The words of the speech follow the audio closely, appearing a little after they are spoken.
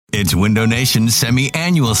It's Window Nation's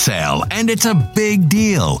semi-annual sale, and it's a big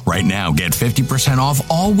deal. Right now, get 50% off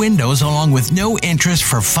all windows along with no interest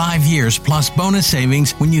for 5 years plus bonus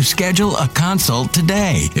savings when you schedule a consult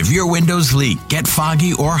today. If your windows leak, get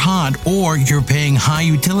foggy or hot, or you're paying high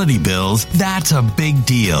utility bills, that's a big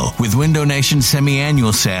deal. With Window Nation's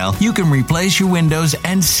semi-annual sale, you can replace your windows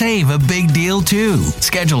and save a big deal too.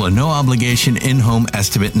 Schedule a no-obligation in-home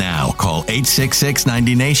estimate now. Call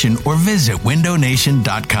 866-90NATION or visit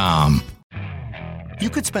windownation.com. You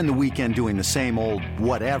could spend the weekend doing the same old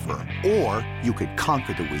whatever, or you could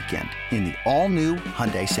conquer the weekend in the all-new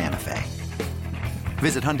Hyundai Santa Fe.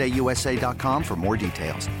 Visit HyundaiUSA.com for more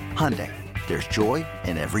details. Hyundai, there's joy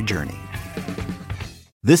in every journey.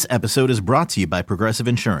 This episode is brought to you by Progressive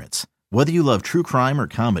Insurance. Whether you love true crime or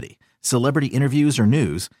comedy, celebrity interviews or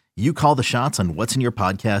news, you call the shots on what's in your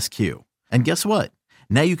podcast queue. And guess what?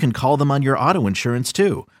 Now you can call them on your auto insurance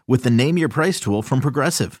too with the Name Your Price tool from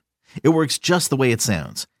Progressive. It works just the way it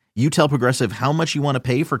sounds. You tell Progressive how much you want to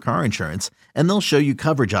pay for car insurance, and they'll show you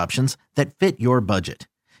coverage options that fit your budget.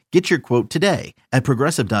 Get your quote today at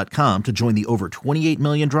Progressive.com to join the over 28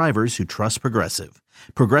 million drivers who trust Progressive.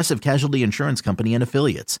 Progressive Casualty Insurance Company and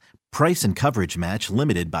Affiliates. Price and coverage match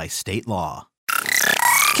limited by state law.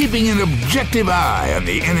 Keeping an objective eye on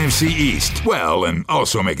the NFC East. Well, and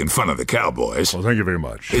also making fun of the Cowboys. Well, thank you very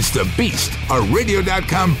much. It's The Beast, a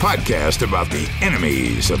Radio.com podcast about the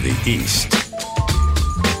enemies of the East.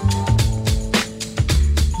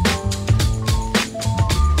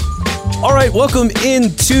 All right, welcome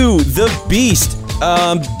into The Beast.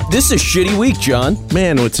 This is a shitty week, John.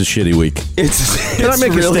 Man, it's a shitty week. Can I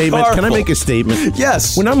make a statement? Horrible. Can I make a statement?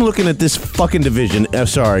 Yes. When I'm looking at this fucking division,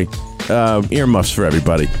 earmuffs for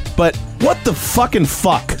everybody. But what the fucking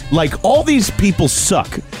fuck? Like, all these people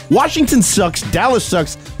suck. Washington sucks. Dallas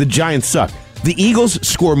sucks. The Giants suck. The Eagles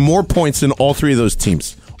score more points than all three of those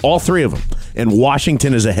teams. All three of them. And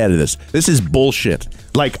Washington is ahead of this. This is bullshit.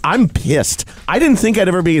 Like, I'm pissed. I didn't think I'd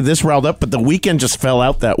ever be this riled up, but the weekend just fell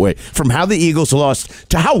out that way. From how the Eagles lost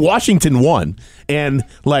to how Washington won. And,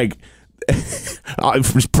 like,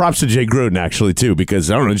 props to Jay Gruden, actually, too,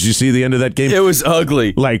 because, I don't know, did you see the end of that game? It was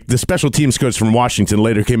ugly. Like, the special teams coach from Washington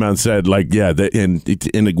later came out and said, like, yeah, and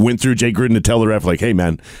it went through Jay Gruden to tell the ref, like, hey,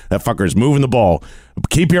 man, that fucker's moving the ball.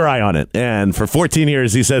 Keep your eye on it. And for 14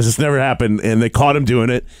 years, he says it's never happened, and they caught him doing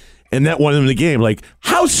it. And that won him the game. Like,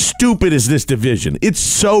 how stupid is this division? It's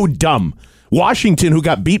so dumb. Washington, who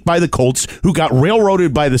got beat by the Colts, who got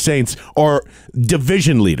railroaded by the Saints, are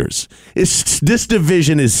division leaders. This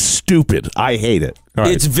division is stupid. I hate it. All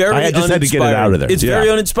right. It's very I just had to get it out of there. It's very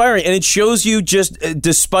uninspiring, and it shows you just,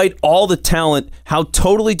 despite all the talent, how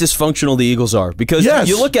totally dysfunctional the Eagles are. Because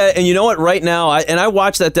you look at it, and you know what, right now, I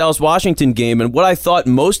watched that Dallas-Washington game, and what I thought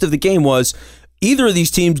most of the game was, either of these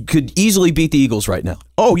teams could easily beat the Eagles right now.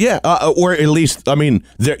 Oh, yeah. Or at least, I mean,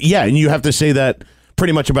 and you have to say that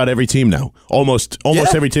pretty much about every team now. Almost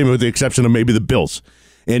every team with the exception of maybe the Bills.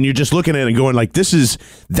 And you're just looking at it and going like,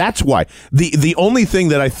 that's why. The only thing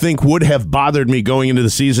that I think would have bothered me going into the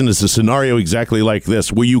season is a scenario exactly like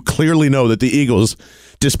this, where you clearly know that the Eagles,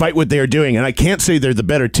 despite what they're doing, and I can't say they're the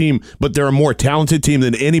better team, but they're a more talented team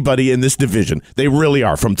than anybody in this division. They really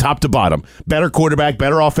are, from top to bottom. Better quarterback,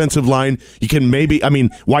 better offensive line. You can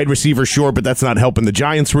wide receiver, sure, but that's not helping the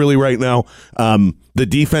Giants really right now. The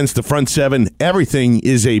defense, the front seven, everything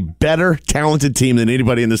is a better, talented team than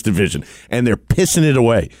anybody in this division, and they're pissing it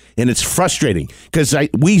away. And it's frustrating because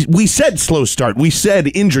we said slow start, we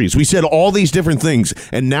said injuries, we said all these different things,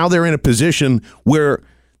 and now they're in a position where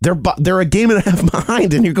they're a game and a half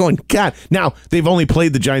behind, and you're going, God. Now, they've only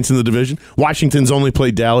played the Giants in the division. Washington's only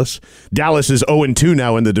played Dallas. Dallas is 0-2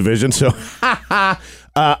 now in the division, so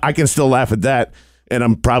I can still laugh at that. And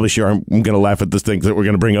I'm probably sure I'm going to laugh at this thing that we're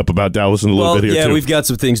going to bring up about Dallas in a little bit here, too. Yeah, we've got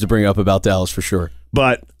some things to bring up about Dallas for sure.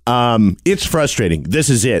 But it's frustrating. This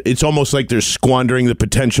is it. It's almost like they're squandering the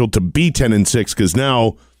potential to be 10-6 because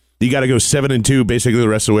now you got to go 7-2 basically the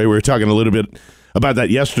rest of the way. We were talking a little bit about that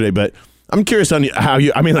yesterday, but I'm curious on how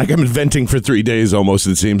I'm venting for 3 days almost,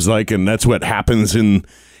 it seems like, and that's what happens. And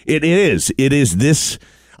it is this.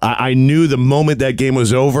 I knew the moment that game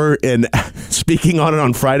was over, and speaking on it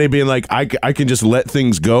on Friday, being like, I can just let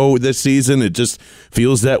things go this season. It just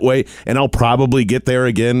feels that way. And I'll probably get there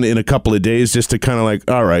again in a couple of days just to kind of like,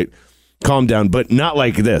 all right, calm down. But not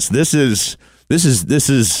like this. This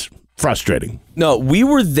is frustrating. No, we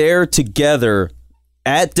were there together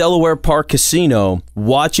at Delaware Park Casino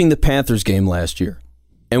watching the Panthers game last year.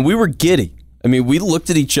 And we were giddy. I mean, we looked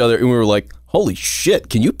at each other and we were like, holy shit,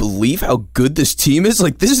 can you believe how good this team is?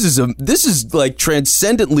 Like, this is like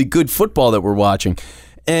transcendently good football that we're watching.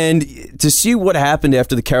 And to see what happened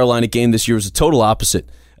after the Carolina game this year was the total opposite.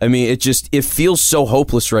 I mean, it feels so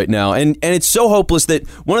hopeless right now. And it's so hopeless that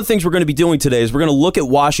one of the things we're going to be doing today is we're going to look at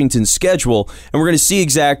Washington's schedule, and we're going to see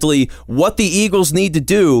exactly what the Eagles need to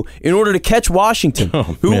do in order to catch Washington,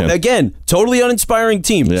 who, again, totally uninspiring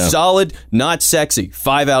team. Yeah. Solid, not sexy.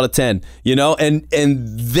 5 out of 10,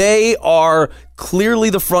 and they are clearly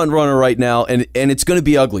the front runner right now, and it's going to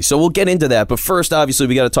be ugly. So we'll get into that. But first, obviously,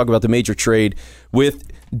 we got to talk about the major trade with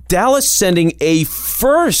Dallas sending a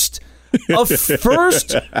first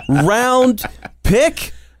round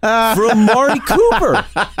pick for Amari Cooper.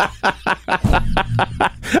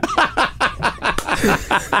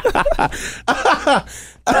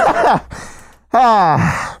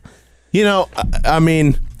 I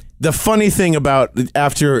mean, the funny thing about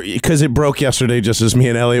because it broke yesterday just as me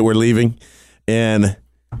and Elliot were leaving, and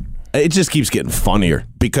it just keeps getting funnier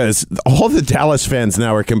because all the Dallas fans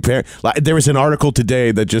now are comparing. Like, there was an article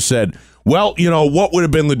today that just said, well, what would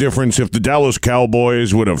have been the difference if the Dallas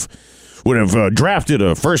Cowboys would have drafted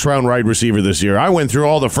a first-round wide receiver this year? I went through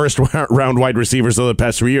all the first-round wide receivers over the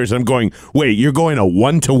past 3 years, and I'm going, wait, you're going a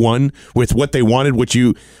 1-to-1 with what they wanted,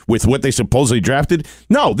 with what they supposedly drafted?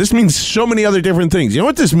 No, this means so many other different things. You know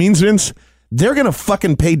what this means, Vince? They're going to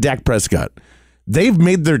fucking pay Dak Prescott. They've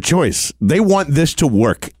made their choice. They want this to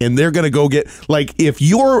work, and they're going to go get, like, if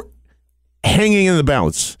you're hanging in the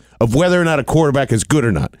balance of whether or not a quarterback is good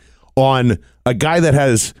or not on a guy that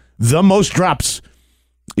has the most drops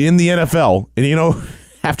in the NFL, and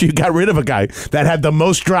after you got rid of a guy that had the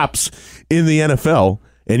most drops in the NFL,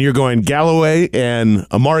 and you're going Galloway and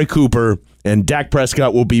Amari Cooper and Dak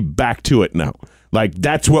Prescott will be back to it now. Like,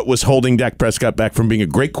 that's what was holding Dak Prescott back from being a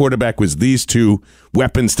great quarterback, was these two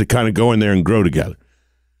weapons to kind of go in there and grow together.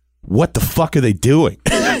 What the fuck are they doing?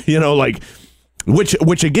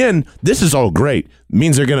 Which again, this is all great. It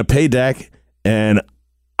means they're going to pay Dak, and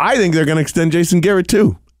I think they're going to extend Jason Garrett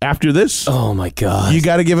too. After this, oh my God, you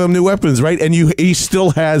got to give him new weapons, right? And he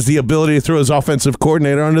still has the ability to throw his offensive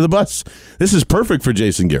coordinator under the bus. This is perfect for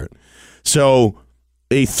Jason Garrett. So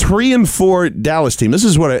a 3-4 Dallas team. This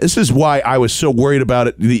is why I was so worried about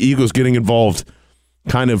it. The Eagles getting involved,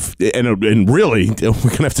 kind of, and really, we're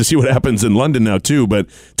gonna have to see what happens in London now too. But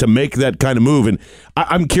to make that kind of move, and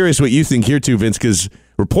I'm curious what you think here too, Vince, because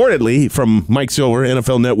reportedly from Mike Silver,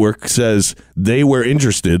 NFL Network says they were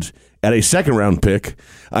interested at a second-round pick,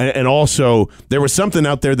 and also there was something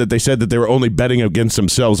out there that they said that they were only betting against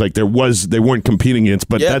themselves, like they weren't competing against.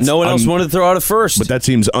 But no one else wanted to throw out a first. But that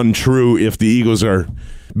seems untrue if the Eagles are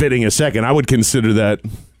bidding a second. I would consider that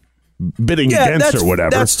bidding against or whatever.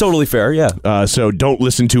 That's totally fair, yeah. So don't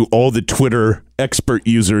listen to all the Twitter expert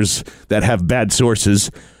users that have bad sources,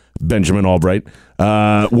 Benjamin Albright,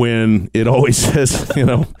 when it always says,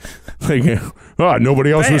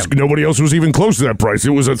 nobody else was even close to that price.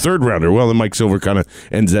 It was a third rounder. Well, then Mike Silver kind of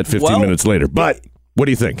ends that 15 minutes later. But what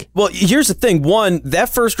do you think? Well, here's the thing. One, that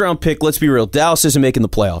first round pick, let's be real, Dallas isn't making the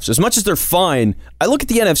playoffs. As much as they're fine, I look at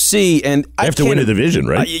the NFC and they have to win the division,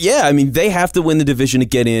 right? They have to win the division to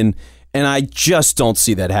get in. And I just don't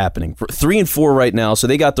see that happening. 3-4 right now, so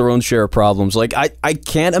they got their own share of problems. Like, I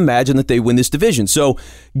can't imagine that they win this division. So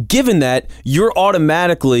given that, you're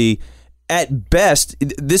automatically, at best,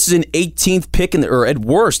 this is an 18th pick or at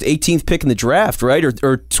worst, 18th pick in the draft, right? Or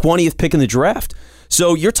 20th pick in the draft.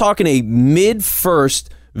 So you're talking a mid-first,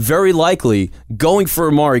 very likely, going for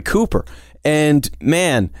Amari Cooper. And,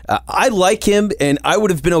 man, I like him, and I would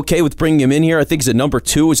have been okay with bringing him in here. I think he's a number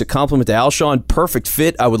 2 as a compliment to Alshon. Perfect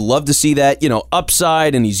fit. I would love to see that,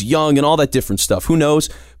 upside, and he's young and all that different stuff. Who knows?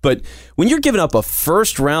 But when you're giving up a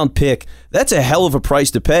first-round pick, that's a hell of a price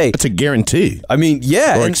to pay. That's a guarantee. I mean,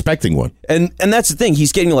 yeah. Or expecting one. And that's the thing.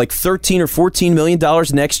 He's getting like $13 or $14 million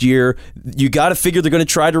next year. You got to figure they're going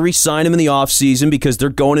to try to re-sign him in the offseason because they're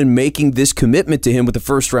going and making this commitment to him with the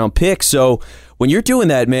first-round pick. So when you're doing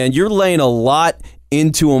that, man, you're laying a lot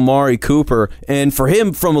into Amari Cooper. And for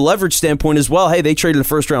him, from a leverage standpoint as well, hey, they traded a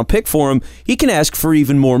first-round pick for him. He can ask for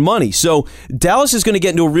even more money. So Dallas is going to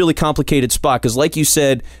get into a really complicated spot because, like you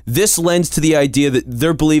said, this lends to the idea that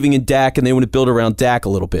they're believing in Dak and they want to build around Dak a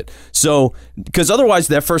little bit. So, because otherwise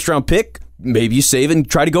that first-round pick, maybe you save and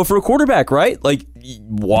try to go for a quarterback, right? Like,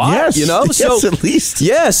 why? Yes, yes, at least.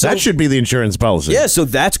 Yeah, so, that should be the insurance policy. Yeah, so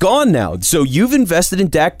that's gone now. So you've invested in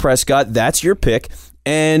Dak Prescott. That's your pick.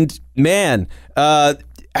 And, man,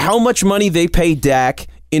 how much money they pay Dak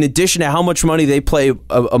in addition to how much money they pay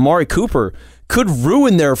Amari Cooper could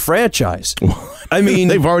ruin their franchise. I mean,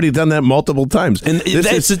 they've already done that multiple times. And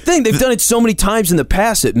that's the thing. They've done it so many times in the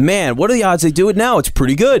past that, man, what are the odds they do it now? It's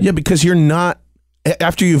pretty good. Yeah, because you're not,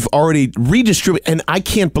 after you've already redistributed, and I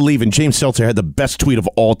can't believe, and James Seltzer had the best tweet of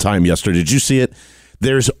all time yesterday. Did you see it?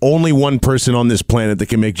 there's only one person on this planet that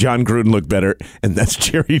can make John Gruden look better, and that's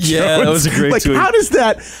Jerry Jones. Yeah, that was a great tweet. How does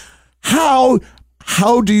that? How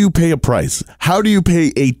do you pay a price? How do you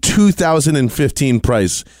pay a 2015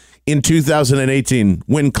 price in 2018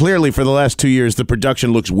 when clearly for the last 2 years the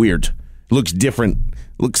production looks weird, looks different,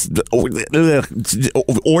 looks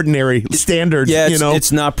ordinary, standard? Yeah,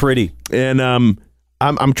 it's not pretty. And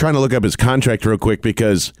I'm trying to look up his contract real quick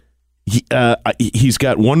because he's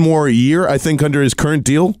got one more year, I think, under his current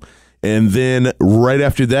deal, and then right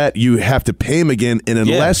after that you have to pay him again, and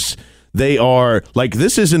unless they are like,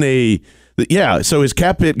 this isn't a so his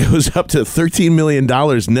cap hit goes up to $13 million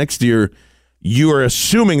next year. You are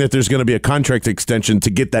assuming that there's going to be a contract extension to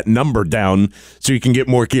get that number down so you can get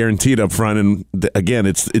more guaranteed up front. And again,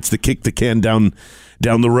 it's the kick the can down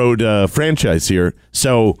the road franchise here.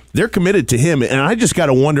 So they're committed to him. And I just got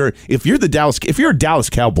to wonder if you're a Dallas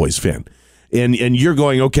Cowboys fan and you're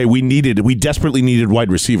going, okay, we desperately needed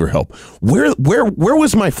wide receiver help. Where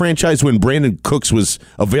was my franchise when Brandon Cooks was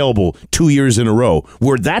available 2 years in a row?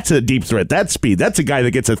 Where that's a deep threat, that's speed, that's a guy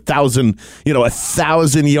that gets 1,000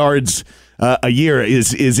 yards a year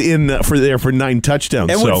is in for 9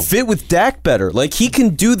 touchdowns. And would fit with Dak better. Like, he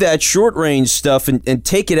can do that short range stuff and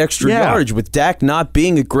take it extra yardage with Dak not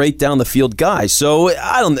being a great down the field guy. So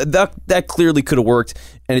that clearly could have worked,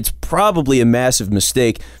 and it's probably a massive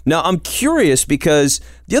mistake. Now, I'm curious because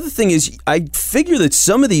the other thing is I figure that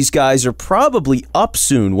some of these guys are probably up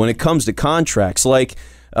soon when it comes to contracts. Like,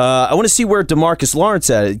 I want to see where DeMarcus Lawrence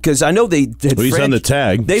at it, because I know he's on the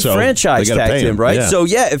tag. They franchise tagged him, right? Yeah. So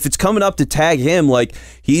if it's coming up to tag him, like,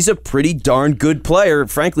 he's a pretty darn good player.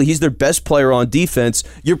 Frankly, he's their best player on defense.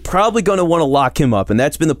 You're probably going to want to lock him up, and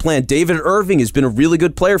that's been the plan. David Irving has been a really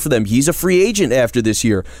good player for them. He's a free agent after this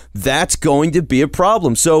year. That's going to be a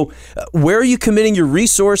problem. So where are you committing your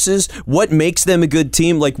resources? What makes them a good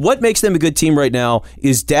team? Like, what makes them a good team right now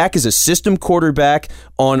is Dak is a system quarterback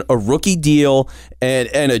on a rookie deal,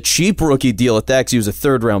 and a cheap rookie deal at that, because he was a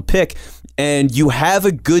third-round pick. And you have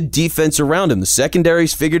a good defense around him. The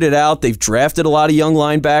secondary's figured it out. They've drafted a lot of young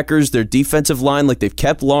linebackers. Their defensive line, like, they've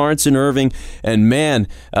kept Lawrence and Irving. And, man,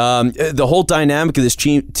 the whole dynamic of this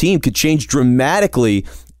team could change dramatically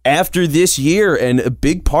after this year. And a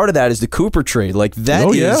big part of that is the Cooper trade. Like, that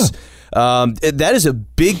that is a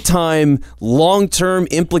big-time, long-term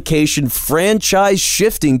implication,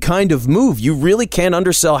 franchise-shifting kind of move. You really can't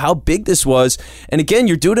undersell how big this was. And again,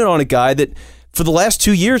 you're doing it on a guy that, for the last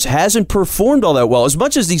 2 years, hasn't performed all that well. As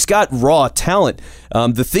much as he's got raw talent,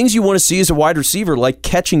 the things you want to see as a wide receiver, like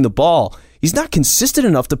catching the ball, he's not consistent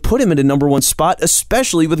enough to put him in a number one spot,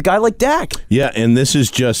 especially with a guy like Dak. Yeah, and this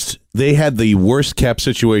is just, they had the worst cap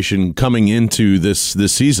situation coming into this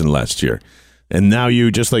season last year. And now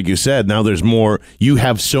just like you said, now there's more. You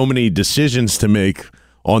have so many decisions to make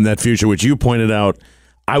on that future, which you pointed out.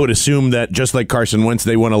 I would assume that just like Carson Wentz,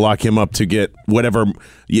 they want to lock him up to get whatever.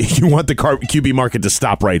 You want the QB market to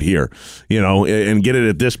stop right here, and get it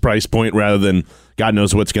at this price point rather than God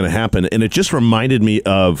knows what's going to happen. And it just reminded me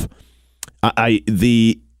of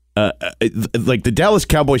the Dallas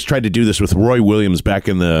Cowboys tried to do this with Roy Williams back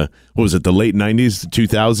in the late 90s,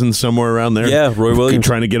 2000s, somewhere around there. Yeah, Roy Williams,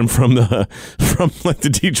 trying to get him from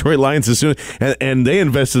the Detroit Lions as soon, and they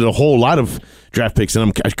invested a whole lot of draft picks,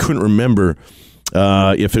 and I couldn't remember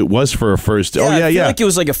if it was for a first. I feel like it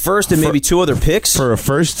was like a first and maybe 2 other picks. For a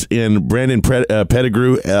first in Brandon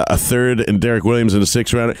Pettigrew, a third, and Derek Williams in a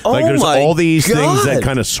 6th round. There's all these things that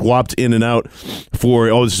kind of swapped in and out for.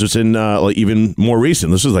 This was in even more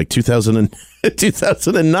recent. This was like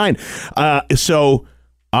 2009.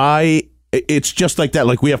 It's just like that.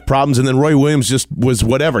 Like, we have problems, and then Roy Williams just was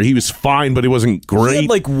whatever. He was fine, but he wasn't great. He had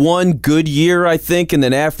like one good year, I think, and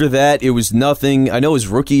then after that, it was nothing. I know his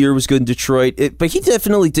rookie year was good in Detroit, but he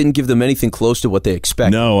definitely didn't give them anything close to what they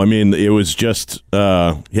expected. No, I mean, it was just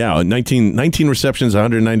 19 receptions,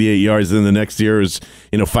 198 yards. Then the next year is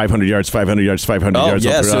 500 yards, 500 yards, 500 yards.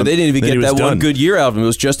 Yeah, so they didn't even get that one good year out of him. It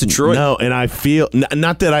was just Detroit. No, and I feel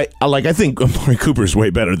not that I think Amari Cooper's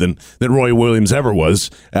way better than Roy Williams ever was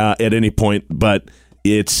at any point, but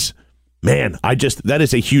it's, man, that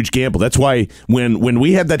is a huge gamble. That's why when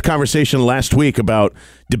we had that conversation last week about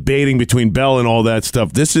debating between Bell and all that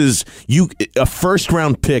stuff, this is a first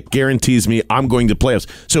round pick guarantees me I'm going to playoffs.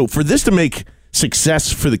 So for this to make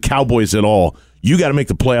success for the Cowboys at all, you got to make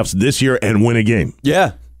the playoffs this year and win a game.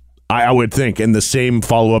 Yeah. I would think, and the same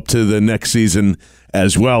follow up to the next season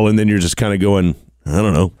as well, and then you're just kind of going, I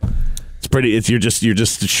don't know. pretty. You're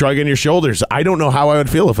just shrugging your shoulders. I don't know how I would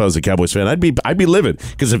feel if I was a Cowboys fan. I'd be livid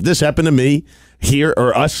because if this happened to me here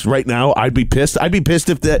or us right now, I'd be pissed. I'd be pissed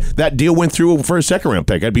if that deal went through for a second round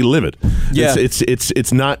pick. I'd be livid. Yeah,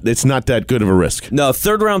 it's not that good of a risk. No,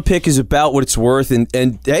 third round pick is about what it's worth.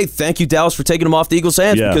 And hey, thank you, Dallas, for taking him off the Eagles'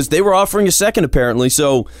 hands because they were offering a second apparently.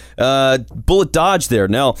 So bullet dodge there.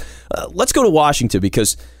 Now let's go to Washington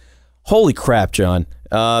because holy crap, John,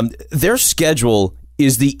 their schedule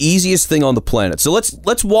is the easiest thing on the planet. So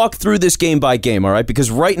let's walk through this game by game, all right? Because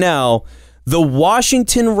right now the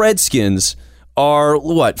Washington Redskins are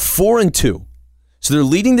 4-2. So they're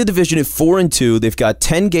leading the division at 4-2. They've got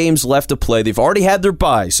 10 games left to play. They've already had their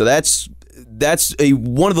bye, so that's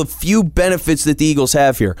one of the few benefits that the Eagles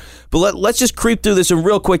have here. But let's just creep through this and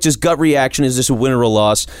real quick, just gut reaction. Is this a win or a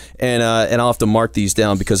loss? And I'll have to mark these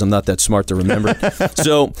down because I'm not that smart to remember.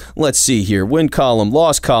 So let's see here. Win column,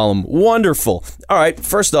 loss column. Wonderful. All right,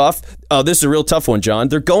 first off, this is a real tough one, John.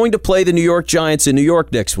 They're going to play the New York Giants in New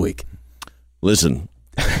York next week. Listen.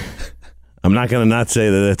 I'm not going to not say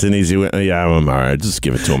that that's an easy win. Yeah, I'm all right. Just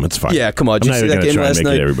give it to them. It's fine. Yeah, come on. Did you see that game last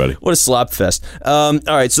night? Everybody. What a slop fest. All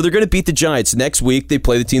right, so they're going to beat the Giants. Next week, they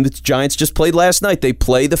play the team that the Giants just played last night. They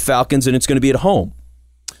play the Falcons, and it's going to be at home.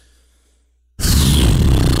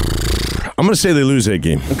 I'm going to say they lose that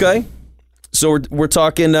game. Okay. So we're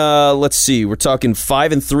talking, let's see, we're talking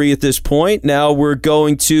 5-3 at this point. Now we're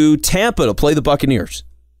going to Tampa to play the Buccaneers.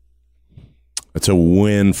 It's a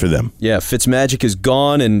win for them. Yeah, Fitzmagic is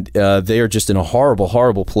gone, and they are just in a horrible,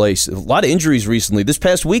 horrible place. A lot of injuries recently. This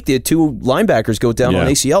past week, they had 2 linebackers go down on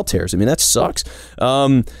ACL tears. I mean, that sucks.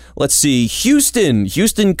 Let's see. Houston.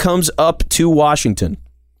 Houston comes up to Washington.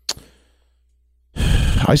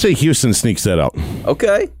 I say Houston sneaks that out.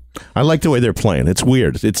 Okay. I like the way they're playing. It's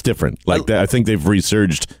weird. It's different. I think they've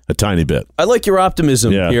resurged a tiny bit. I like your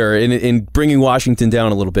optimism here in bringing Washington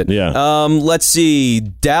down a little bit. Yeah. Let's see.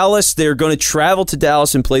 Dallas, they're going to travel to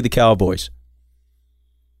Dallas and play the Cowboys.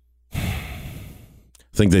 I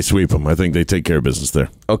think they sweep them. I think they take care of business there.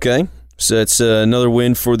 Okay. So it's another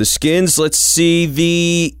win for the Skins. Let's see.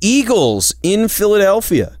 The Eagles in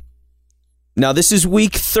Philadelphia. Now, this is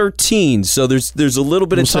week 13, so there's a little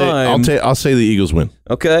bit of time. I'll say the Eagles win.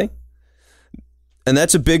 Okay. And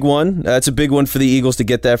that's a big one. That's a big one for the Eagles to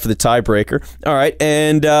get that for the tiebreaker. All right,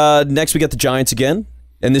 and next we got the Giants again,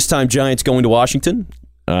 and this time Giants going to Washington.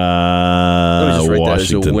 Let me just write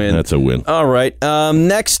Washington. That as a win. That's a win. All right.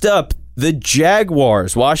 Next up, the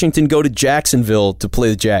Jaguars. Washington go to Jacksonville to play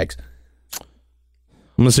the Jags.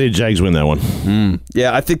 I'm going to say Jags win that one.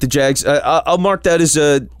 Yeah, I think the Jags. I'll mark that as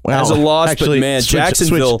a loss. Actually, but man,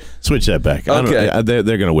 Jacksonville. Switch that back. Okay, they're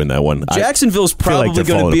going to win that one. Jacksonville's probably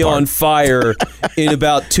going to be on fire in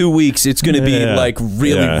about 2 weeks. It's going to be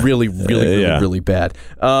really bad.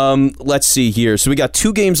 Let's see here. So we got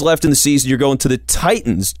 2 games left in the season. You're going to the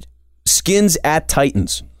Titans. Skins at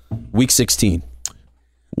Titans, week 16.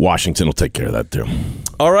 Washington will take care of that too.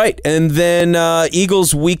 All right, and then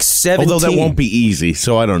Eagles week 17. Although that won't be easy,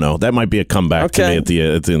 so I don't know. That might be a comeback to me at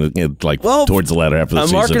the towards the latter after the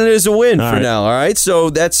season. I'm marking it as a win for now. All right, so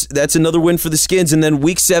that's another win for the Skins, and then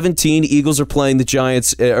week 17, Eagles are playing the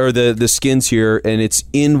Giants or the Skins here, and it's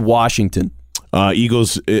in Washington.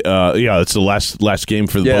 Eagles, it's the last game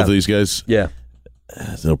for both of these guys. Yeah.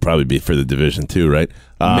 It'll probably be for the division too, right?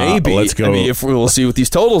 Maybe. Let's go. I mean, we'll see what these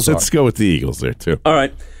totals are. Let's go with the Eagles there too. All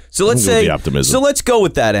right. So let's go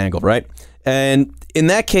with that angle, right? And in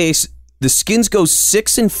that case, the Skins go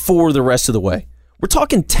 6-4 the rest of the way. We're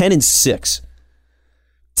talking 10-6.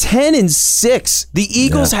 10-6. The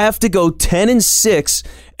Eagles have to go 10-6,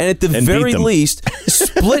 and at the very least,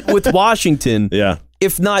 split with Washington. Yeah.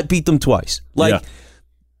 If not, beat them twice.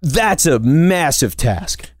 That's a massive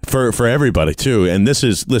task for everybody too. And this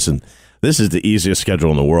is the easiest schedule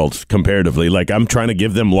in the world comparatively. Like, I'm trying to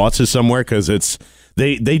give them losses somewhere because it's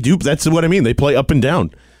they do. That's what I mean. They play up and down,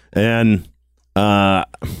 and that's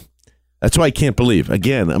why I can't believe.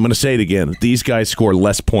 Again, I'm going to say it again. These guys score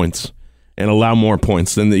less points and allow more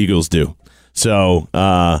points than the Eagles do. So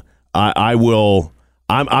I will.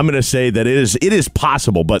 I'm going to say that it is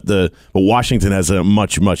possible, but Washington has a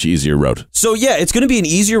much, much easier road. So, yeah, it's going to be an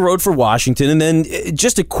easier road for Washington. And then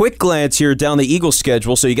just a quick glance here down the Eagles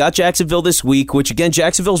schedule. So you got Jacksonville this week, which, again,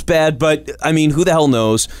 Jacksonville's bad, but, I mean, who the hell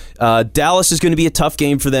knows? Dallas is going to be a tough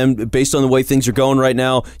game for them based on the way things are going right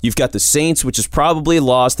now. You've got the Saints, which is probably a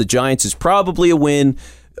loss. The Giants is probably a win.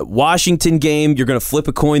 Washington game, you're going to flip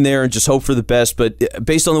a coin there and just hope for the best. But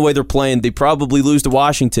based on the way they're playing, they probably lose to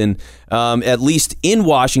Washington, at least in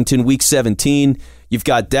Washington, week 17. You've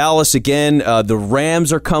got Dallas again. The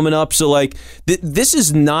Rams are coming up. So, this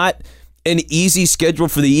is not an easy schedule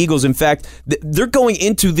for the Eagles. In fact, they're going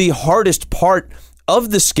into the hardest part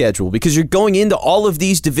of the schedule because you're going into all of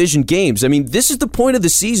these division games. I mean, this is the point of the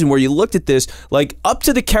season where you looked at this, like up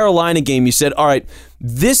to the Carolina game, you said, all right,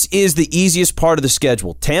 this is the easiest part of the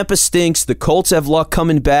schedule. Tampa stinks. The Colts have luck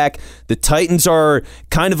coming back. The Titans are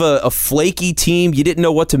kind of a flaky team. You didn't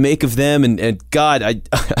know what to make of them. And God, I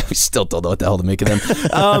still don't know what the hell to make of them.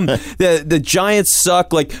 The Giants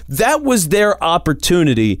suck. Like, that was their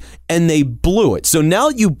opportunity, and they blew it. So now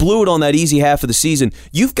you blew it on that easy half of the season.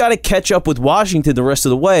 You've got to catch up with Washington the rest of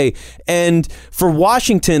the way. And for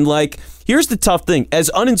Washington, like, here's the tough thing. As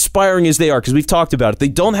uninspiring as they are, because we've talked about it, they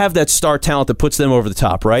don't have that star talent that puts them over the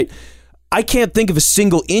top, right? I can't think of a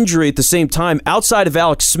single injury at the same time outside of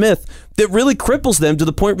Alex Smith that really cripples them to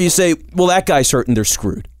the point where you say, well, that guy's hurt and they're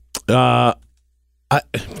screwed. What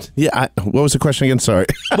was the question again? Sorry.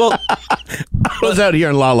 Well, I was out here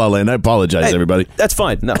in La La Land. I apologize, everybody. That's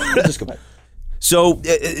fine. No, we'll just go back. So,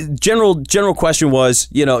 general question was,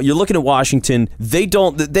 you're looking at Washington. They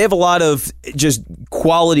have a lot of just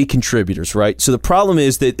quality contributors, right? So the problem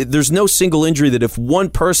is that there's no single injury that if one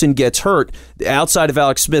person gets hurt outside of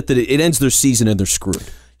Alex Smith, that it ends their season and they're screwed.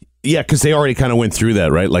 Yeah, because they already kind of went through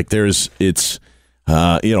that, right? Like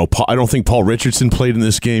I don't think Paul Richardson played in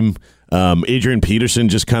this game. Adrian Peterson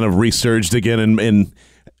just kind of resurged again and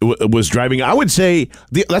was driving. I would say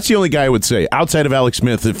that's the only guy I would say outside of Alex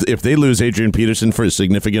Smith. If they lose Adrian Peterson for a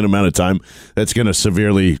significant amount of time, that's going to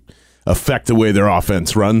severely affect the way their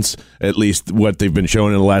offense runs, at least what they've been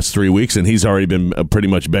showing in the last 3 weeks, and he's already been pretty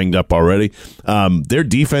much banged up already. Their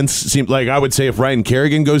defense seems like, I would say if Ryan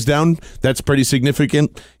Kerrigan goes down, that's pretty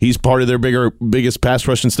significant. He's part of their biggest pass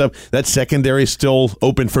rush and stuff. That secondary is still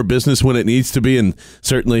open for business when it needs to be, and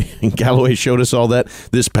certainly Galloway showed us all that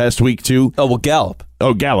this past week too. Oh, well, Gallup.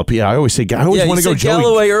 Oh, Gallup. Yeah, I always say I always want to go Joey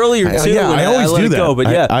Galloway earlier too. Yeah, I always do that. Go, but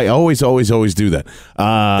yeah, I always do that.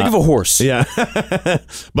 Think of a horse. Yeah,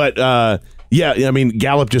 but I mean,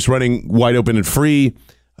 Gallup just running wide open and free.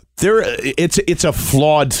 It's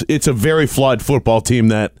a very flawed football team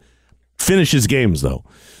that finishes games though.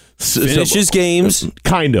 Games,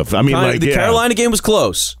 kind of. I mean, the Carolina game was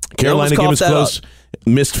close. Carolina game was close.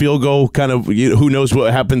 Missed field goal, kind of. Who knows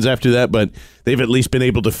what happens after that? But they've at least been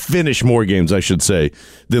able to finish more games, I should say,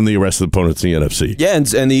 than the rest of the opponents in the NFC. Yeah,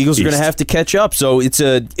 and the Eagles are going to have to catch up. So it's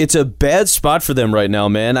a bad spot for them right now,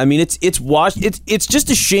 man. I mean, it's just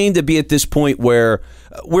a shame to be at this point where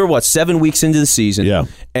we're 7 weeks into the season, yeah,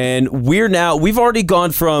 and we've already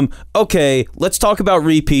gone from okay, let's talk about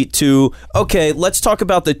repeat to okay, let's talk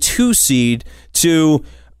about the 2 seed to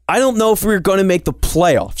I don't know if we're going to make the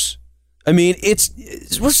playoffs. I mean,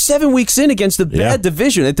 we're 7 weeks in against the bad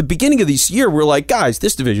division. At the beginning of this year, we're like, guys,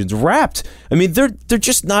 this division's wrapped. I mean, they're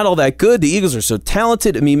just not all that good. The Eagles are so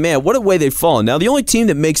talented. I mean, man, what a way they've fallen. Now, the only team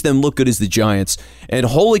that makes them look good is the Giants. And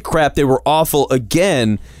holy crap, they were awful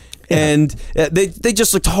again. Yeah. And they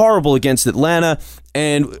just looked horrible against Atlanta.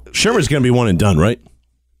 And Shermer's going to be one and done, right?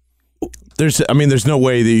 There's no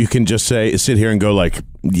way that you can just sit here and go like,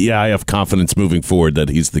 yeah, I have confidence moving forward that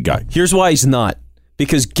he's the guy. Here's why he's not.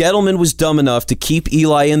 Because Gettleman was dumb enough to keep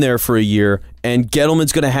Eli in there for a year, and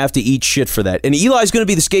Gettleman's going to have to eat shit for that. And Eli's going to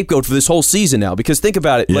be the scapegoat for this whole season now, because think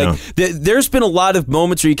about it. Yeah. Like, there's been a lot of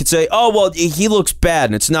moments where you could say, oh, well, he looks bad,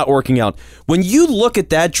 and it's not working out. When you look at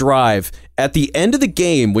that drive at the end of the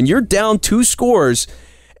game, when you're down 2 scores,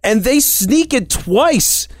 and they sneak it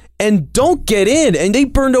twice and don't get in, and they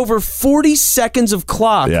burned over 40 seconds of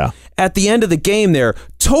clock at the end of the game there.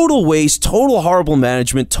 Total waste, total horrible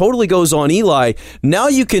management, totally goes on Eli. Now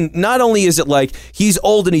you can, not only is it like he's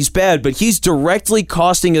old and he's bad, but he's directly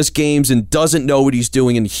costing us games and doesn't know what he's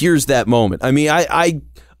doing, and here's that moment. I mean, I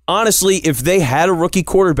honestly, if they had a rookie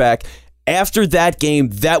quarterback, after that game,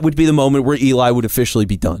 that would be the moment where Eli would officially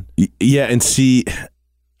be done. Yeah, and see...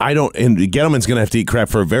 and Gettleman's going to have to eat crap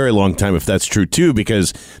for a very long time if that's true, too,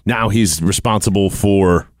 because now he's responsible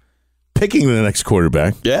for picking the next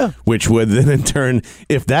quarterback. Yeah. Which would then, in turn,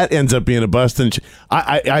 if that ends up being a bust, then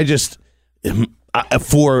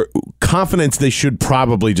for confidence, they should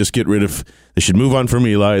probably just get rid of, they should move on from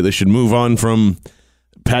Eli, they should move on from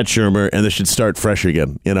Pat Shurmur, and they should start fresh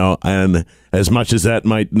again, and as much as that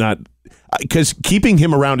might not, because keeping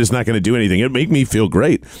him around is not going to do anything. It'd make me feel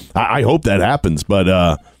great. I hope that happens,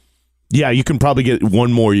 but yeah, you can probably get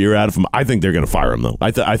one more year out of him. I think they're going to fire him, though.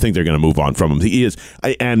 I think they're going to move on from him. He is,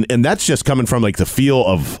 and that's just coming from like the feel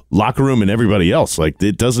of locker room and everybody else. Like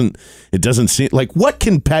it doesn't seem like, what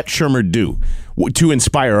can Pat Shurmur do to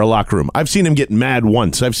inspire a locker room? I've seen him get mad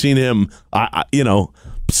once. I've seen him,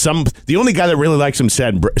 the only guy that really likes him,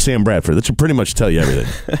 Sam Bradford. That should pretty much tell you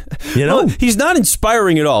everything. You know, well, he's not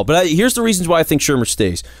inspiring at all. But here's the reasons why I think Shurmur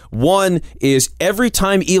stays. One is every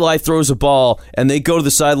time Eli throws a ball and they go to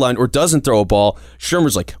the sideline or doesn't throw a ball,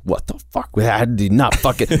 Shurmur's like, "What the fuck? How did he not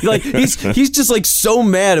fucking?" Like he's just like so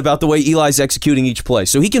mad about the way Eli's executing each play.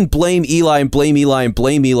 So he can blame Eli,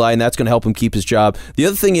 and that's going to help him keep his job. The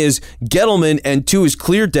other thing is Gettleman, and to his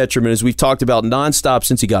clear detriment, as we've talked about nonstop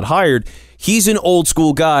since he got hired, he's an old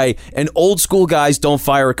school guy, and old school guys don't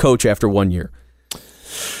fire a coach after 1 year.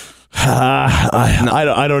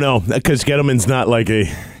 I don't know, because Gettleman's not like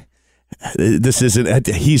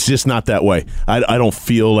he's just not that way. I don't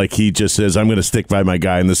feel like he just says, I'm going to stick by my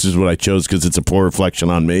guy and this is what I chose because it's a poor reflection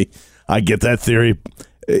on me. I get that theory.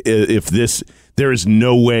 There is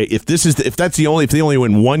no way, if they only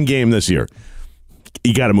win one game this year,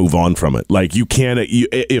 you got to move on from it. Like you can't. I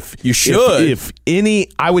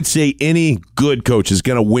would say any good coach is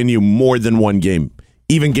going to win you more than one game,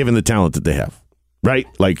 even given the talent that they have. Right?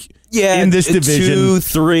 Like in this division, 2,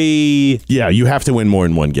 3. Yeah, you have to win more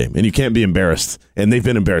in one game, and you can't be embarrassed. And they've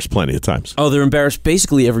been embarrassed plenty of times. Oh, they're embarrassed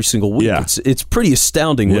basically every single week. Yeah. It's pretty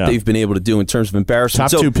astounding what they've been able to do in terms of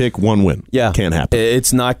embarrassment. Top 2 pick, 1 win. Yeah, can't happen.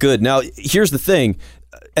 It's not good. Now, here's the thing.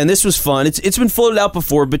 And this was fun. It's been floated out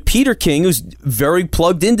before, but Peter King, who's very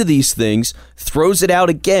plugged into these things, throws it out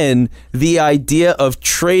again, the idea of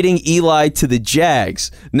trading Eli to the Jags.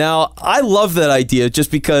 Now, I love that idea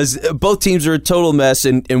just because both teams are a total mess,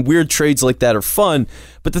 and weird trades like that are fun.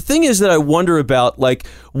 But the thing is that I wonder about, like,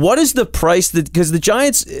 what is the price that, because the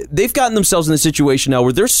Giants, they've gotten themselves in a situation now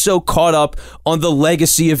where they're so caught up on the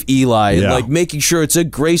legacy of Eli and like making sure it's a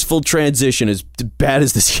graceful transition, as bad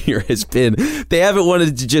as this year has been. They haven't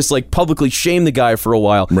wanted to just like publicly shame the guy for a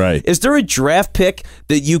while. Right. Is there a draft pick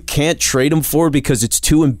that you can't trade him for because it's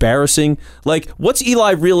too embarrassing? Like, what's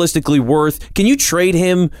Eli realistically worth? Can you trade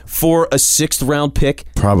him for a 6th round pick?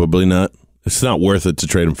 Probably not. It's not worth it to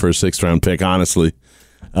trade him for a 6th round pick, honestly.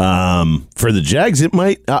 For the Jags, it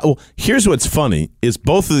might. Here's what's funny is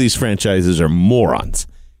both of these franchises are morons,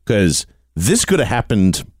 because this could have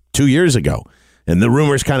happened 2 years ago. And the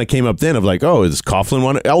rumors kind of came up then of like, oh, is Coughlin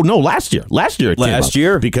one? Oh, no, last year. Last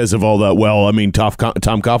year because of all that. Well, I mean, Tom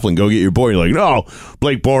Coughlin, go get your boy. You're like, no,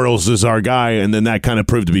 Blake Bortles is our guy. And then that kind of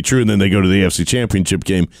proved to be true. And then they go to the AFC Championship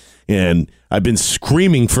game. And I've been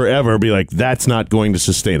screaming forever, be like, that's not going to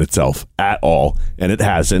sustain itself at all. And it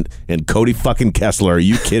hasn't. And Cody fucking Kessler, are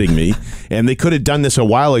you kidding me? And they could have done this a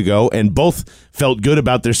while ago, and both felt good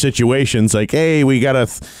about their situations. Like, hey, we got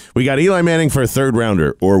Eli Manning for a 3rd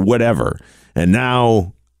rounder or whatever. And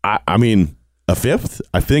now, I mean, a 5th?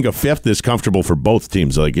 I think a 5th is comfortable for both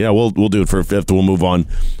teams. Like, yeah, we'll do it for a 5th. We'll move on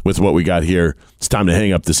with what we got here. It's time to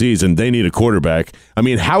hang up the season. They need a quarterback. I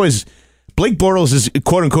mean, how is Blake Bortles is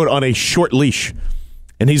quote unquote on a short leash,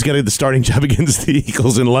 and he's getting the starting job against the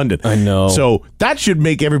Eagles in London. I know. So that should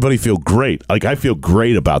make everybody feel great. Like, I feel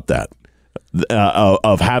great about that.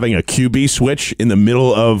 Of having a QB switch in the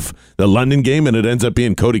middle of the London game, and it ends up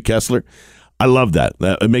being Cody Kessler. I love that.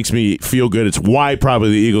 It makes me feel good. It's why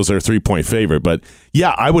probably the Eagles are a 3-point favorite. But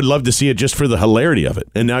yeah, I would love to see it just for the hilarity of it.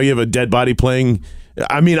 And now you have a dead body playing.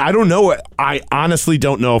 I mean, I don't know. I honestly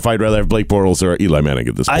don't know if I'd rather have Blake Bortles or Eli Manning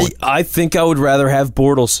at this point. I think I would rather have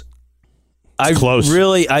Bortles. It's close.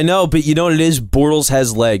 I know, but you know what it is? Bortles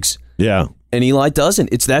has legs. Yeah. And Eli doesn't.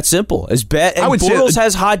 It's that simple. As bad. And Bortles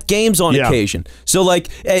has hot games on occasion. So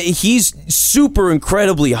like he's super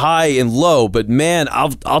incredibly high and low, but man,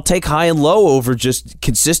 I'll take high and low over just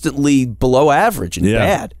consistently below average and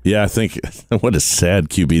bad. Yeah, I think what a sad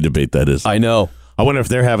QB debate that is. I know. I wonder if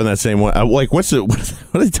they're having that same one. Like, what are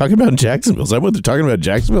they talking about in Jacksonville? Is that what they're talking about in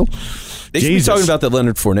Jacksonville? They should be talking about the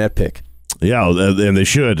Leonard Fournette pick. Yeah, and they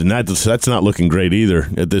should, and that's not looking great either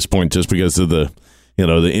at this point, just because of the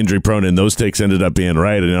injury prone, and those takes ended up being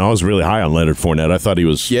right. And I was really high on Leonard Fournette. I thought he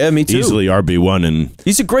was me too. Easily RB1, and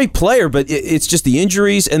he's a great player, but it's just the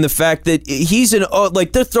injuries and the fact that he's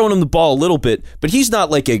like they're throwing him the ball a little bit, but he's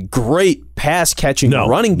not like a great pass catching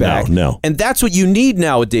running back. No. And that's what you need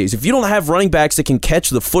nowadays. If you don't have running backs that can catch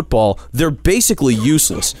the football, they're basically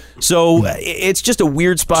useless. So it's just a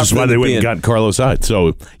weird spot. That's why they went and got Carlos Hyde.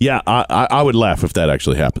 So yeah, I would laugh if that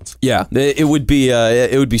actually happens. Yeah, it would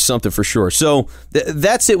be something for sure. So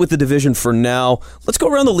that's it with the division for now. Let's go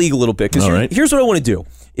around the league a little bit, because here's what I want to do.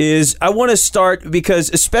 Is I want to start, because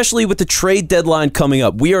especially with the trade deadline coming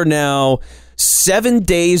up, we are now 7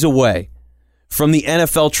 days away from the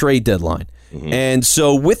NFL trade deadline. And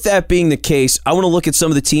so with that being the case, I want to look at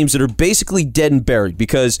some of the teams that are basically dead and buried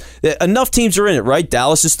because enough teams are in it, right?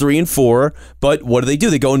 Dallas is 3-4, but what do?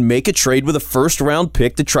 They go and make a trade with a first-round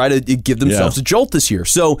pick to try to give themselves a jolt this year.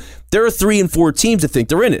 So there are 3-4 teams that think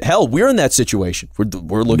they're in it. Hell, we're in that situation.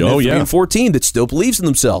 We're looking at a 3-4 team that still believes in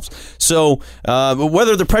themselves. So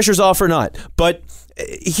whether the pressure's off or not, but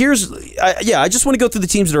I just want to go through the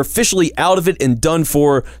teams that are officially out of it and done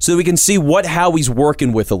for so that we can see what Howie's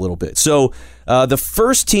working with a little bit. So the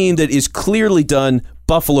first team that is clearly done,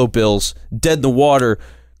 Buffalo Bills, dead in the water.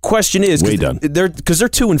 Question is, because they're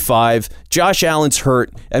 2-5. Josh Allen's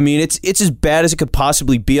hurt. I mean, it's as bad as it could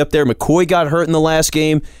possibly be up there. McCoy got hurt in the last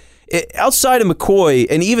game. Outside of McCoy,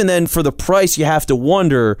 and even then for the price, you have to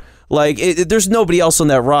wonder, there's nobody else on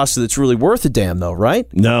that roster that's really worth a damn, though, right?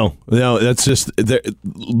 No, that's just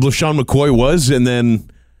LeSean McCoy was, and then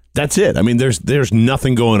that's it. I mean, there's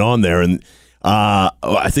nothing going on there, and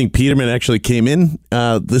I think Peterman actually came in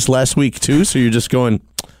this last week too. So you're just going,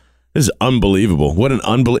 this is unbelievable. What an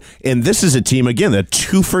unbelievable! And this is a team again that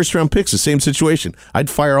 2 first-round picks, the same situation. I'd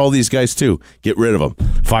fire all these guys too. Get rid of them.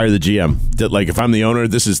 Fire the GM. If I'm the owner,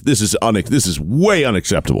 this is way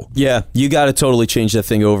unacceptable. Yeah, you got to totally change that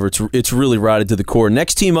thing over. It's really rotted to the core.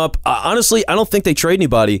 Next team up. Honestly, I don't think they trade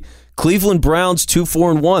anybody. Cleveland Browns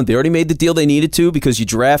 2-4-1. They already made the deal they needed to because you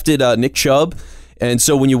drafted Nick Chubb. And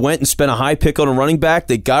so when you went and spent a high pick on a running back,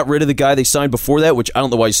 they got rid of the guy they signed before that, which I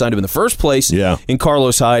don't know why you signed him in the first place, in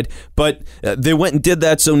Carlos Hyde. But they went and did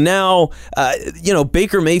that. So now,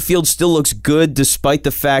 Baker Mayfield still looks good despite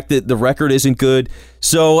the fact that the record isn't good.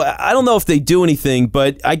 So I don't know if they do anything,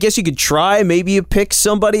 but I guess you could try. Maybe you pick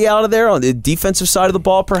somebody out of there on the defensive side of the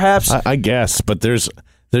ball, perhaps. I guess, but there's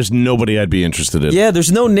nobody I'd be interested in. Yeah,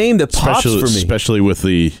 there's no name that pops for me. Especially with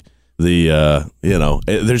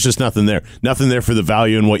there's just nothing there for the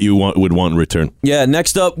value and what you would want in return. Yeah,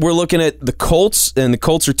 next up we're looking at the Colts, and the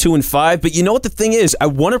Colts are 2-5. But you know what the thing is? I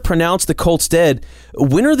want to pronounce the Colts dead.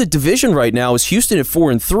 Winner of the division right now is Houston at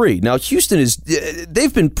 4-3. Now Houston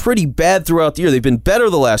they've been pretty bad throughout the year. They've been better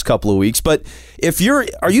the last couple of weeks. But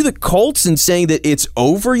are you the Colts and saying that it's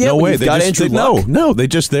over yet? No way. No,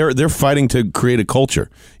 they're fighting to create a culture.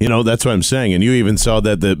 That's what I'm saying. And you even saw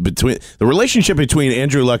that the relationship between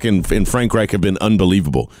Andrew Luck and Frank Reich have been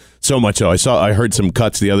unbelievable. So much so. I heard some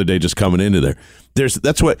cuts the other day just coming into there.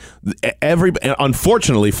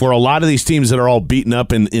 Unfortunately for a lot of these teams that are all beaten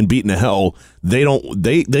up and beaten to hell,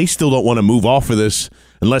 they still don't want to move off of this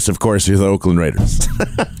unless, of course, you're the Oakland Raiders.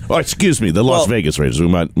 Or excuse me, the Las Vegas Raiders. We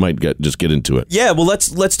might just get into it. Yeah, well,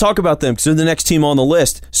 let's talk about them because they're the next team on the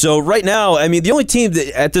list. So right now, I mean, the only team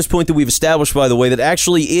that at this point that we've established, by the way, that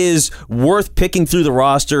actually is worth picking through the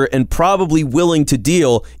roster and probably willing to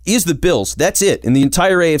deal is the Bills. That's it in the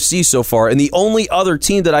entire AFC so far. And the only other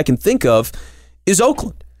team that I can think of is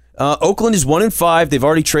Oakland. Oakland is 1-5. They've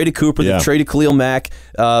already traded Cooper. They've traded Khalil Mack.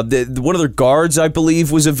 One of their guards, I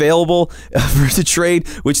believe, was available for the trade,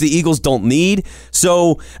 which the Eagles don't need.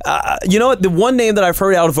 So, you know what? The one name that I've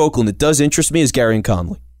heard out of Oakland that does interest me is Garyon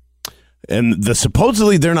Conley. And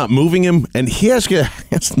supposedly they're not moving him, and he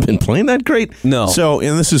hasn't been playing that great. No. So,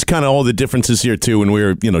 and this is kind of all the differences here too. When we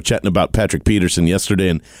were chatting about Patrick Peterson yesterday,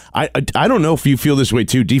 and I don't know if you feel this way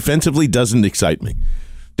too. Defensively doesn't excite me.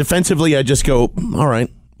 Defensively, I just go, all right.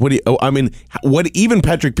 What even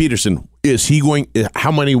Patrick Peterson, is he going?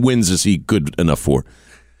 How many wins is he good enough for?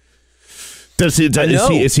 Is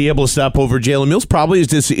he able to stop over Jalen Mills? Probably.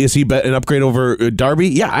 Is he an upgrade over Darby?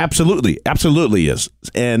 Yeah, absolutely is.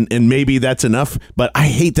 And maybe that's enough. But I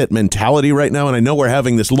hate that mentality right now. And I know we're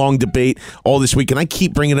having this long debate all this week, and I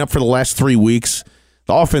keep bringing it up for the last 3 weeks.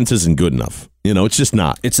 The offense isn't good enough. It's just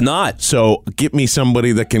not. It's not. So get me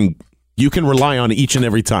somebody that you can rely on each and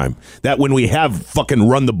every time. That when we have fucking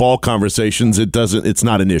run the ball conversations, it's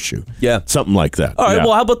not an issue. Yeah. Something like that. All right,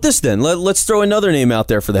 well, how about this then? Let's throw another name out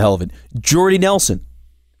there for the hell of it. Jordy Nelson.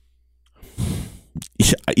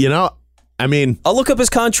 I'll look up his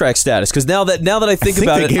contract status because now that I think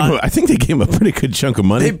about it, I think they gave him a pretty good chunk of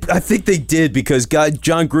money. I think they did because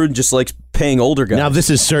John Gruden just likes paying older guys. Now this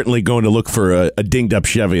is certainly going to look for a dinged up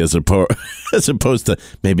Chevy as opposed to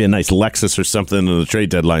maybe a nice Lexus or something in the trade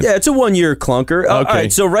deadline. Yeah, it's a 1-year clunker. Okay. All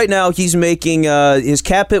right, so right now he's making his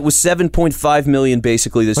cap hit was $7.5 million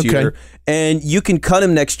basically this year, and you can cut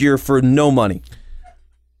him next year for no money.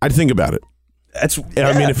 I'd think about it.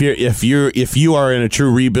 If you are in a true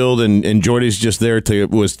rebuild and Jordy's just there to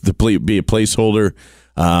be a placeholder,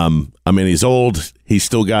 he's old. He's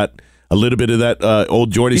still got a little bit of that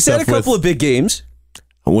old Jordy stuff. He's had a couple of big games.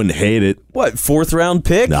 I wouldn't hate it. What, 4th round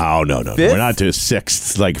pick? No. Fifth? We're not to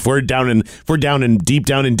 6th. Like if we're deep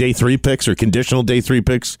down in day 3 picks or conditional day 3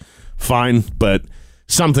 picks, fine. But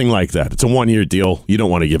Something like that. It's a 1-year deal. You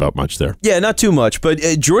don't want to give up much there. Yeah, not too much. But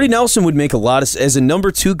Jordy Nelson would make a lot of as a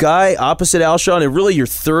number 2 guy opposite Alshon, and really your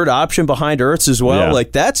third option behind Ertz as well. Yeah.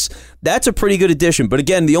 Like that's a pretty good addition. But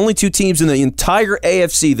again, the only 2 teams in the entire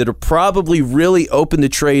AFC that are probably really open to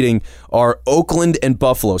trading are Oakland and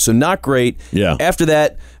Buffalo. So not great. Yeah. After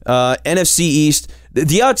that, NFC East.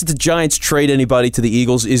 The odds that the Giants trade anybody to the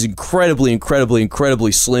Eagles is incredibly, incredibly,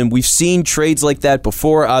 incredibly slim. We've seen trades like that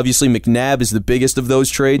before. Obviously, McNabb is the biggest of those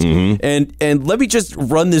trades. And let me just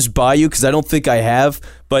run this by you because I don't think I have,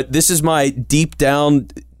 but this is my deep down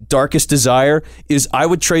darkest desire is I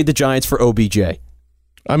would trade the Giants for OBJ.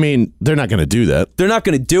 I mean, they're not going to do that. They're not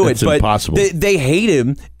going to do It's it, but impossible. They hate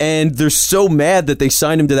him, and they're so mad that they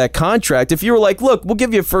signed him to that contract. If you were like, look, we'll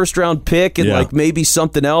give you a first-round pick and like maybe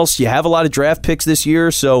something else. You have a lot of draft picks this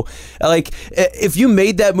year, so like if you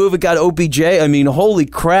made that move and got OBJ, I mean, holy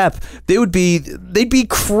crap, they'd be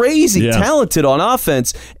crazy talented on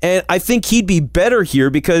offense, and I think he'd be better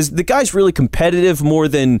here because the guy's really competitive more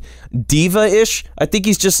than diva-ish. I think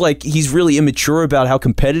he's just like he's really immature about how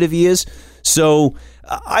competitive he is. So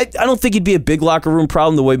I don't think he'd be a big locker room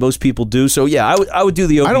problem the way most people do. So yeah, I would do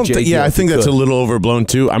the OBJ. I think that's a little overblown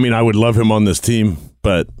too. I mean, I would love him on this team,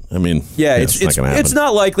 but I mean, it's not going to happen. It's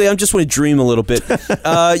not likely. I'm just want to dream a little bit.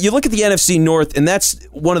 You look at the NFC North, and that's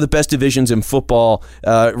one of the best divisions in football,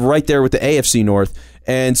 right there with the AFC North.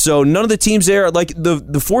 And so none of the teams there, like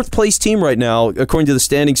the fourth place team right now, according to the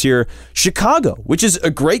standings here, Chicago, which is a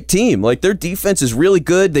great team. Like their defense is really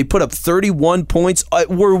good. They put up 31 points.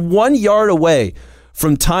 We're 1 yard away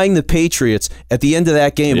from tying the Patriots at the end of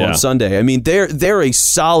that game on Sunday. I mean, they're a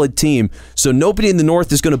solid team. So nobody in the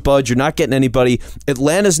North is going to budge. You're not getting anybody.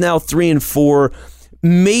 Atlanta's now 3-4.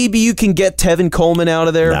 Maybe you can get Tevin Coleman out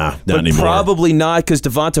of there, but anymore. Probably not because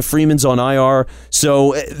Devonta Freeman's on IR.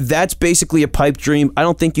 So that's basically a pipe dream. I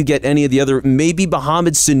don't think you get any of the other. Maybe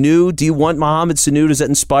Mohamed Sanu. Do you want Mohamed Sanu? Does that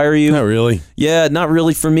inspire you? Not really. Yeah, not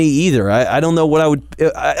really for me either. I don't know what I would.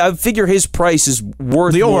 I figure his price is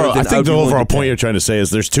worth the overall. More than I think the overall point you're trying to say is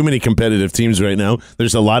there's too many competitive teams right now.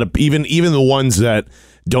 There's a lot of even the ones that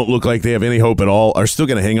don't look like they have any hope at all are still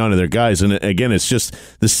going to hang on to their guys. And again, it's just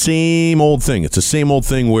the same old thing. It's the same old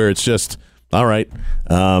thing where it's just all right.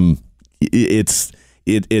 It's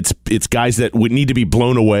guys that would need to be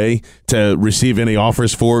blown away to receive any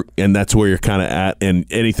offers for, and that's where you're kind of at. And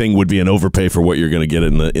anything would be an overpay for what you're going to get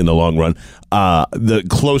in the long run. The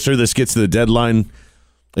closer this gets to the deadline.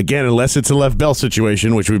 Again, unless it's a Lev Bell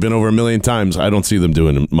situation, which we've been over a million times, I don't see them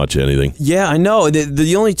doing much anything. Yeah, I know.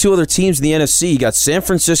 The only 2 other teams in the NFC, you got San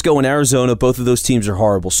Francisco and Arizona. Both of those teams are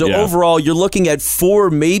horrible. So overall, you're looking at 4,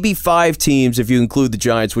 maybe 5 teams if you include the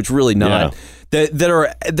Giants, which really not,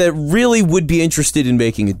 that really would be interested in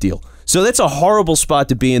making a deal. So that's a horrible spot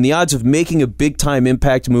to be in. The odds of making a big-time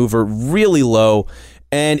impact move are really low.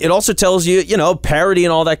 And it also tells you, parity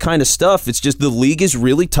and all that kind of stuff. It's just the league is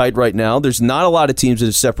really tight right now. There's not a lot of teams that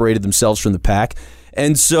have separated themselves from the pack.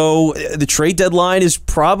 And so the trade deadline is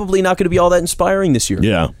probably not going to be all that inspiring this year.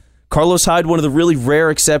 Yeah. Carlos Hyde, one of the really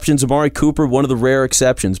rare exceptions. Amari Cooper, one of the rare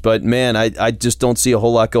exceptions. But, man, I just don't see a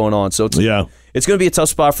whole lot going on. So it's going to be a tough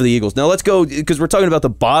spot for the Eagles. Now, let's go, because we're talking about the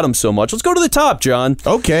bottom so much. Let's go to the top, John.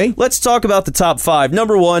 Okay. Let's talk about the top 5.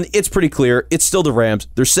 Number 1, it's pretty clear. It's still the Rams.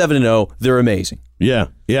 They're 7-0. They're amazing. Yeah.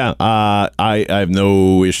 I have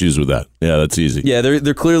no issues with that. Yeah, that's easy. Yeah,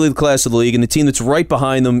 they're clearly the class of the league, and the team that's right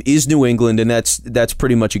behind them is New England, and that's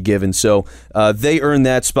pretty much a given. So they earn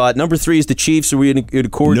that spot. Number 3 is the Chiefs. Are we in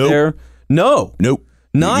accord there? No. Nope.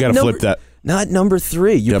 Not you got to flip that. Not number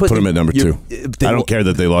 3. You put them at number 2. I don't care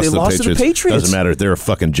that they lost to the Patriots. Doesn't matter. They're a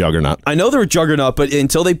fucking juggernaut. I know they're a juggernaut, but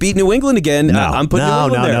until they beat New England again, I'm putting New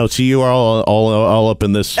England there. No. See, you are all up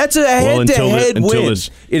in this. That's a head-to-head win.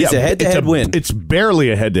 It's a head-to-head win. It's barely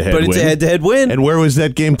a head-to-head win. But it's a head-to-head win. And where was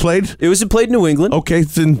that game played? It was played in New England. Okay,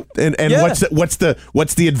 what's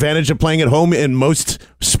the advantage of playing at home in most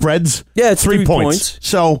spreads? Yeah, it's 3 points.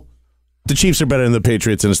 So the Chiefs are better than the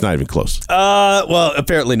Patriots, and it's not even close. Well,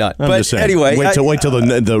 apparently not. I'm but just saying. Anyway, wait till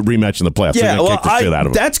the rematch in the playoffs. Yeah, They're gonna kick the shit out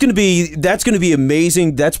of them. That's going to be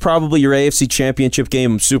amazing. That's probably your AFC Championship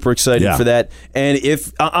game. I'm super excited for that. And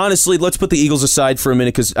if honestly, let's put the Eagles aside for a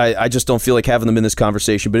minute because I just don't feel like having them in this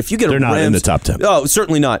conversation. But if you get they're not in the top 10. Oh,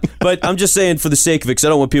 certainly not. But I'm just saying for the sake of it, because I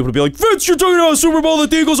don't want people to be like, Vince, you're talking about a Super Bowl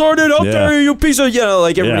that the Eagles aren't in. How dare you, piece of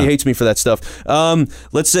everybody hates me for that stuff.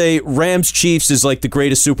 Let's say Rams Chiefs is like the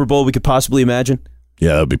greatest Super Bowl we could possibly imagine.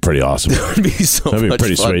 Yeah, that would be pretty awesome. That would be so That'd be much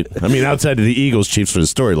pretty fun. sweet. I mean, outside of the Eagles, Chiefs for the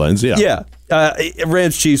storylines, Yeah.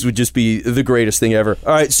 Rams Chiefs would just be the greatest thing ever.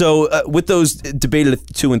 All right, so with those debated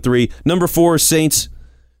at 2 and 3, number 4 Saints,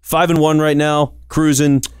 5-1 right now,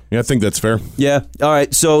 cruising. Yeah, I think that's fair. Yeah. All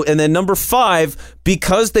right. So, and then number 5,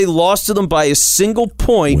 because they lost to them by a single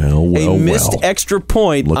point, a missed extra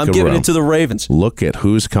point, I'm giving it to the Ravens. Look at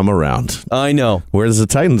who's come around. I know. Where's the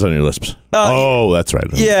Titans on your list? That's right.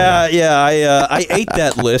 Yeah. I ate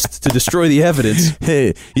that list to destroy the evidence.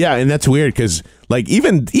 Yeah, and that's weird because like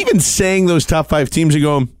even saying those top 5 teams, you're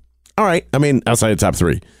going, all right. I mean, outside of top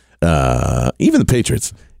 3, even the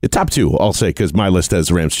Patriots, the top 2, I'll say, because my list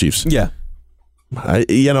has Rams, Chiefs. Yeah.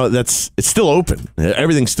 It's still open.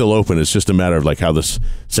 Everything's still open. It's just a matter of like how this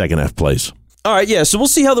second half plays. All right, yeah. So we'll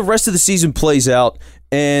see how the rest of the season plays out.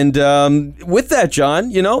 And with that,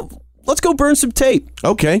 John, let's go burn some tape.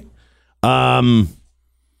 Okay. I'm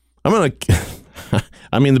gonna.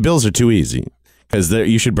 I mean, the Bills are too easy because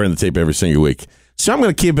you should burn the tape every single week. So I'm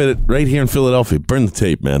gonna keep it right here in Philadelphia. Burn the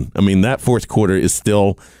tape, man. I mean, that fourth quarter is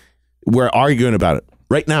still. We're arguing about it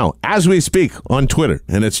right now as we speak on Twitter,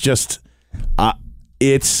 and it's just.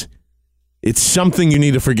 It's something you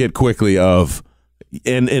need to forget quickly of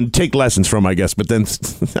and take lessons from, I guess. But then,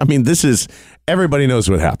 I mean, this is everybody knows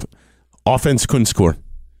what happened. Offense couldn't score.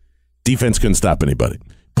 Defense couldn't stop anybody.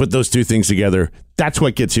 Put those two things together. That's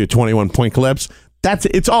what gets you a 21-point collapse.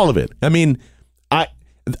 It's all of it. I mean,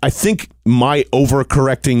 I think my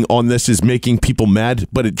overcorrecting on this is making people mad,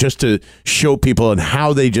 but it just to show people and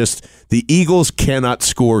how the Eagles cannot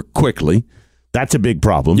score quickly. That's a big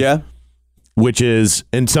problem. Yeah. Which is,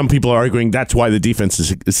 and some people are arguing that's why the defense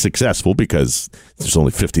is successful because there's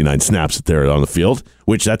only 59 snaps that they're on the field,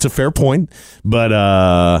 which that's a fair point. But,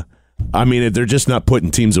 I mean, they're just not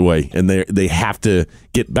putting teams away, and they have to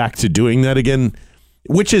get back to doing that again,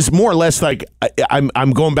 which is more or less like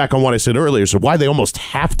I'm going back on what I said earlier. So why they almost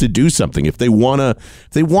have to do something if they want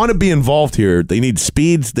to be involved here. They need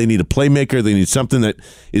speeds. They need a playmaker. They need something that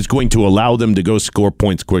is going to allow them to go score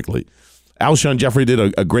points quickly. Alshon Jeffrey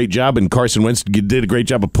did a great job, and Carson Wentz did a great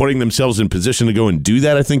job of putting themselves in position to go and do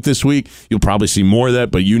that, I think, this week. You'll probably see more of that,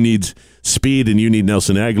 but you need speed, and you need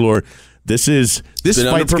Nelson Aguilar. This fight's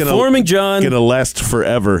going to last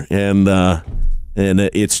forever, and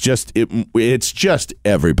it's just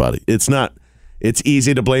everybody. It's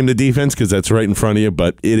easy to blame the defense because that's right in front of you,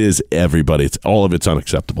 but it is everybody. All of it's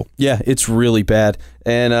unacceptable. Yeah, it's really bad,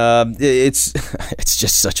 and it's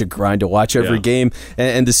just such a grind to watch every game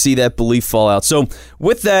and to see that belief fall out. So,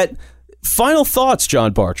 with that, final thoughts,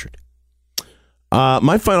 John Barchard.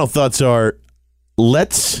 My final thoughts are: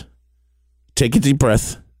 let's take a deep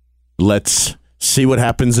breath. Let's see what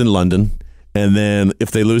happens in London, and then if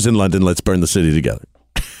they lose in London, let's burn the city together.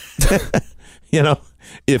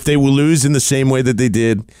 If they will lose in the same way that they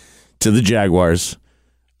did to the Jaguars,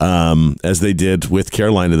 as they did with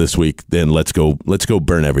Carolina this week, then let's go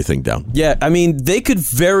burn everything down. Yeah, I mean, they could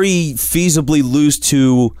very feasibly lose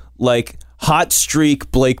to like hot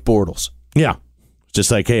streak Blake Bortles. Yeah,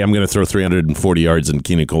 just like, hey, I'm going to throw 340 yards and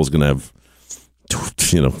Keenan Cole's going to have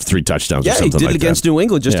 3 touchdowns. Or something like that. Yeah, he did it against New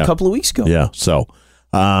England just a couple of weeks ago. Yeah, so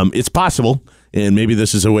it's possible, and maybe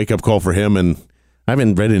this is a wake up call for him. And I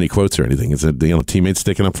haven't read any quotes or anything. Is it teammates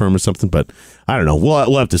sticking up for him or something? But I don't know.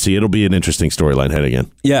 We'll have to see. It'll be an interesting storyline heading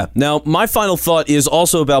in. Yeah. Now, my final thought is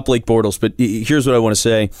also about Blake Bortles, but here's what I want to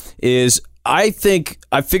say is I think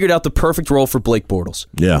I figured out the perfect role for Blake Bortles.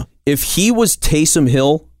 Yeah. If he was Taysom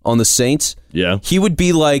Hill on the Saints, he would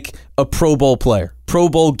be like a Pro Bowl player, Pro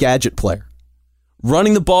Bowl gadget player.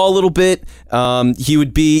 Running the ball a little bit. He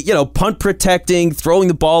would be, punt protecting, throwing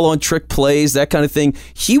the ball on trick plays, that kind of thing.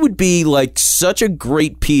 He would be like such a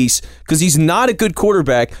great piece because he's not a good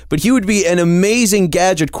quarterback, but he would be an amazing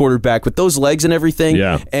gadget quarterback with those legs and everything.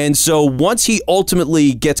 Yeah. And so once he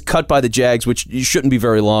ultimately gets cut by the Jags, which shouldn't be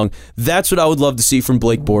very long, that's what I would love to see from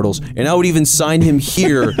Blake Bortles. And I would even sign him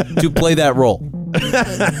here to play that role.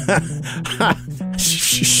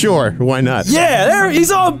 Sure, why not? Yeah, there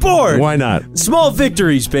he's on board. Why not? Small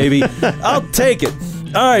victories, baby. I'll take it.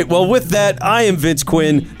 All right, well, with that, I am Vince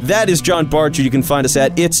Quinn. That is John Barchard. You can find us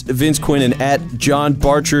at It's Vince Quinn and at John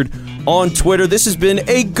Barchard on Twitter. This has been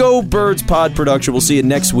a Go Birds Pod production. We'll see you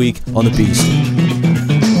next week on The Beast.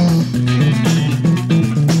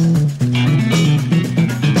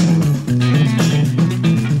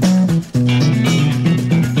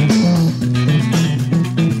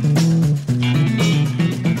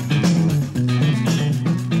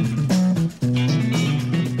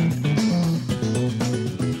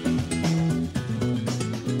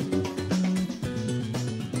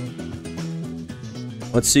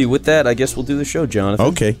 Let's see. With that, I guess we'll do the show, Jonathan.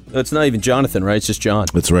 Okay. It's not even Jonathan, right? It's just John.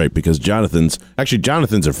 That's right, because Jonathans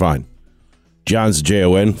are fine. John's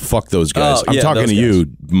Jon. Fuck those guys. I'm talking to you,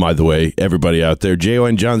 by the way, everybody out there.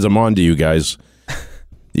 Jon, Johns, I'm on to you guys.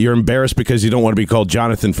 You're embarrassed because you don't want to be called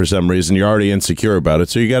Jonathan for some reason. You're already insecure about it.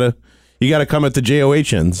 So you gotta come at the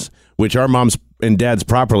JOHNs, which our moms and dads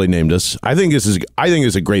properly named us. I think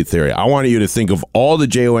it's a great theory. I want you to think of all the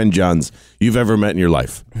JON Johns you've ever met in your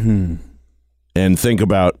life. And think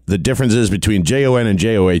about the differences between JON and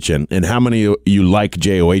JOHN and how many you like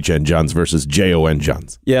JOHN Johns versus JON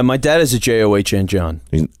Johns. Yeah, my dad is a JOHN John.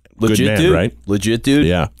 He's Legit good man, dude. right? Legit dude.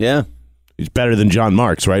 Yeah. Yeah. He's better than John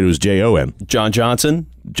Marks, right? Who's JON. John Johnson.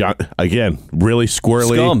 John, again, really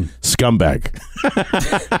squirrely scumbag.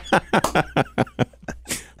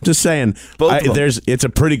 Just saying, it's a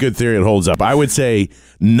pretty good theory. It holds up. I would say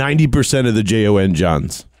 90% of the JON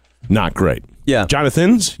Johns, not great. Yeah.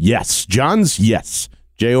 Jonathans, yes. Johns, yes.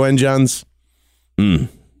 JON Johns,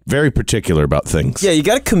 very particular about things. Yeah, you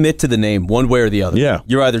got to commit to the name one way or the other. Yeah.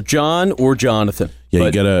 You're either John or Jonathan. Yeah,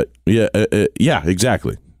 you got to, yeah,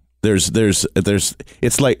 exactly. There's,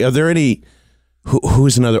 it's like, are there any,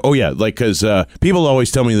 who's another, oh yeah, like, because people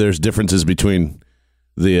always tell me there's differences between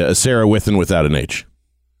the Sarah with and without an H.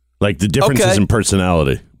 Like the differences in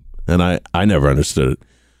personality. And I never understood it.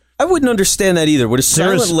 I wouldn't understand that either. Would a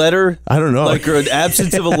silent letter, I don't know, like, or an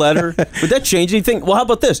absence of a letter, would that change anything? Well, how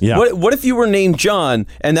about this? Yeah. What if you were named John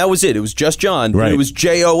and that was it? It was just John, right. and it was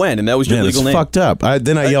JON, and that was your legal name. Fucked up.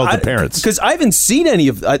 Then I yelled at the parents because I haven't seen any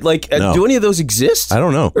of. No. Do any of those exist? I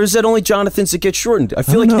don't know. Or is that only Jonathans that get shortened? I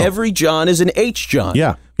feel like every John is an H John.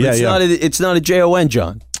 Yeah, It's not a JON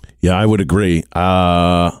John. Yeah, I would agree.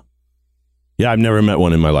 Yeah, I've never met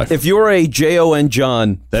one in my life. If you're a JON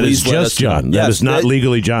John, that is just John. That is not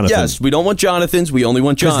legally Jonathan. Yes, we don't want Jonathans. We only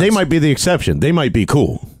want Johns. Because they might be the exception. They might be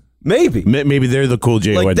cool. Maybe they're the cool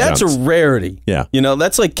JON Like, that's Johns. a rarity. Yeah. You know,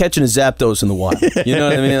 that's like catching a Zapdos in the wild. You know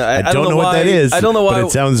what I mean? I don't know what that is. I don't know why. But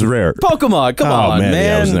it sounds rare. Pokemon. Come on, man.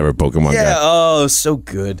 Yeah, I was never a Pokemon guy. Oh, so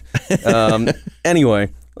good.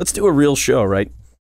 Anyway, let's do a real show, right?